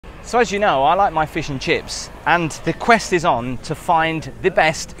So as you know, I like my fish and chips, and the quest is on to find the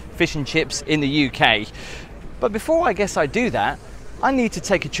best fish and chips in the UK. But before I guess I do that, I need to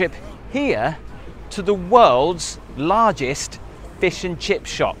take a trip here to the world's largest fish and chip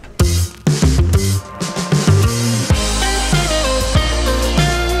shop.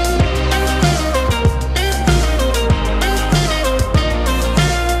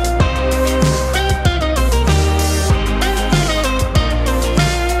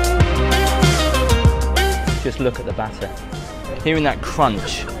 Just look at the batter. Hearing that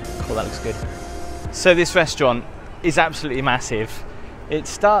crunch. Oh, that looks good. So this restaurant is absolutely massive. It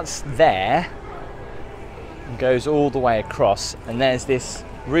starts there and goes all the way across, and there's this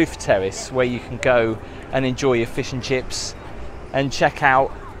roof terrace where you can go and enjoy your fish and chips and check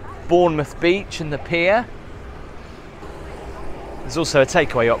out Bournemouth Beach and the Pier. There's also a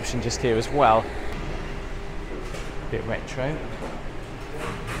takeaway option just here as well. A bit retro.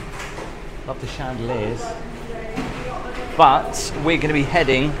 Love the chandeliers. But we're going to be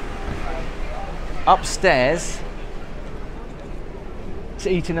heading upstairs to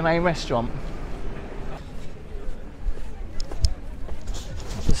eat in the main restaurant.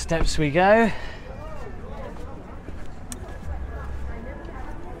 Up the steps we go.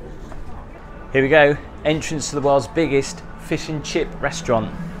 Here we go, entrance to the world's biggest fish and chip restaurant.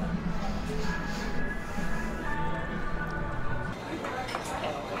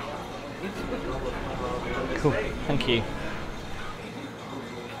 Cool, thank you.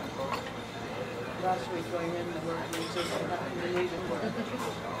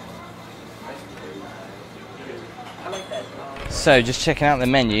 So just checking out the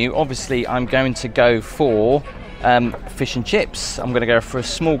menu, obviously I'm going to go for fish and chips. I'm going to go for a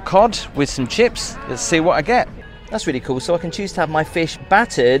small cod with some chips. Let's see what I get. That's really cool. So I can choose to have my fish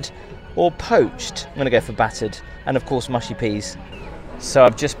battered or poached. I'm going to go for battered, and of course mushy peas. So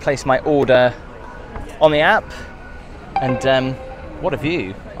I've just placed my order on the app, and what a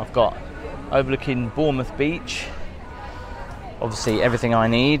view I've got, overlooking Bournemouth Beach. Obviously everything I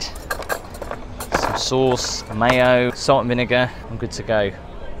need. Some sauce, mayo, salt and vinegar. I'm good to go.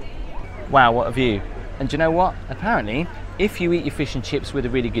 Wow, what a view. And do you know what? Apparently, if you eat your fish and chips with a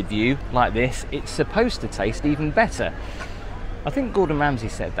really good view like this, it's supposed to taste even better. I think Gordon Ramsay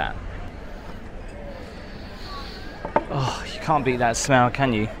said that. Oh, you can't beat that smell,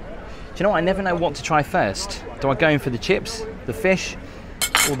 can you? Do you know what? I never know what to try first. Do I go in for the chips, the fish,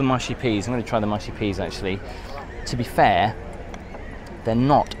 or the mushy peas? I'm going to try the mushy peas actually. To be fair, they're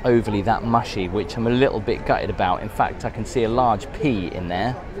not overly that mushy, which I'm a little bit gutted about. In fact, I can see a large pea in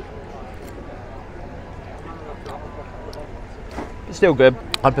there. It's still good.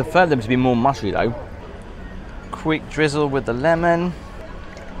 I'd prefer them to be more mushy though. Quick drizzle with the lemon,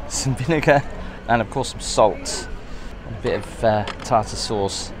 some vinegar, and of course some salt. A bit of tartar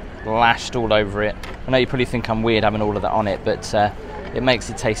sauce lashed all over it. I know you probably think I'm weird having all of that on it, but it makes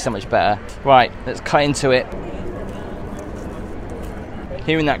it taste so much better. Right, let's cut into it.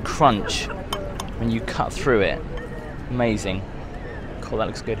 Hearing that crunch when you cut through it, amazing. Cool, that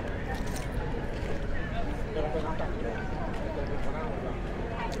looks good.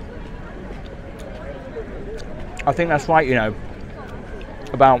 I think that's right, you know,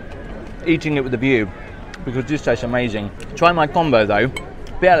 about eating it with a view, because this tastes amazing. Try my combo though,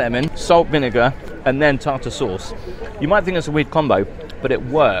 bit of lemon, salt, vinegar, and then tartar sauce. You might think it's a weird combo, but it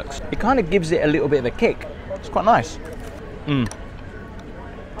works. It kind of gives it a little bit of a kick. It's quite nice.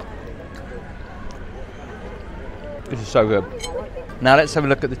 This is so good. Now let's have a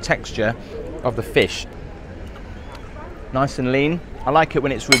look at the texture of the fish. Nice and lean. I like it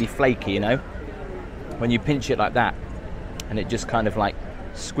when it's really flaky, you know, when you pinch it like that and it just kind of like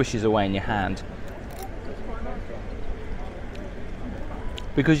squishes away in your hand.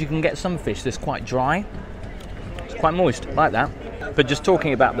 Because you can get some fish that's quite dry. It's quite moist, like that. But just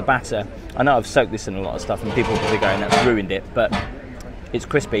talking about the batter, I know I've soaked this in a lot of stuff and people will be going, that's ruined it, but it's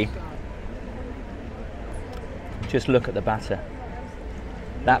crispy. Just look at the batter.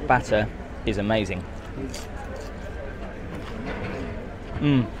 That batter is amazing.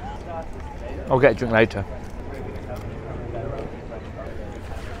 I'll get a drink later.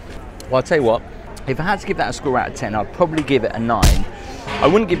 Well, I'll tell you what, if I had to give that a score out of 10, I'd probably give it a 9. I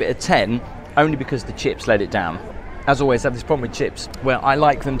wouldn't give it a 10, only because the chips let it down. As always, I have this problem with chips, where I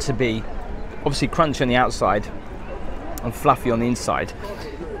like them to be obviously crunchy on the outside and fluffy on the inside.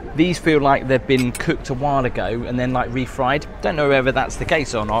 These feel like they've been cooked a while ago and then like refried. Don't know whether that's the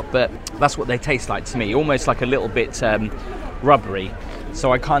case or not, but that's what they taste like to me. Almost like a little bit rubbery.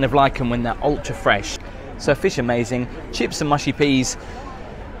 So I kind of like them when they're ultra fresh. So fish amazing, chips and mushy peas,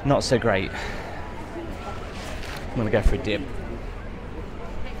 not so great. I'm gonna go for a dip.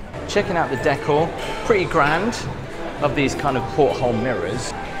 checking out the decor, pretty grand. Love these kind of porthole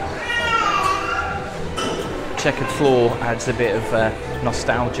mirrors. Checkered floor adds a bit of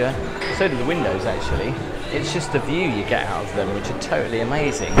nostalgia. So do the windows actually. It's just the view you get out of them, which are totally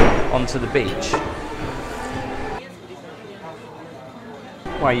amazing, onto the beach.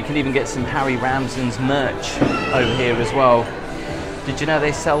 Wow, you can even get some Harry Ramsden's merch over here as well. Did you know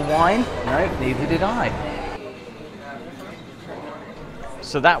they sell wine? No, neither did I.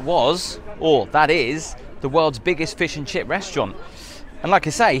 So that was, or that is, the world's biggest fish and chip restaurant. And like I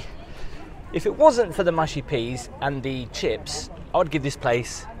say, if it wasn't for the mushy peas and the chips, I would give this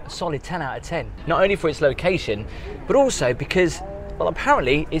place a solid 10 out of 10. Not only for its location, but also because, well,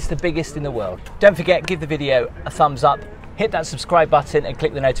 apparently it's the biggest in the world. Don't forget, give the video a thumbs up, hit that subscribe button and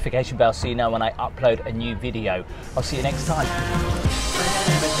click the notification bell so you know when I upload a new video. I'll see you next time.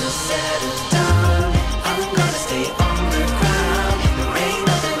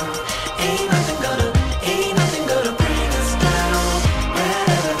 Ain't nothing gonna bring us down.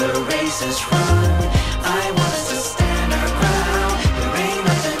 Wherever the race is run.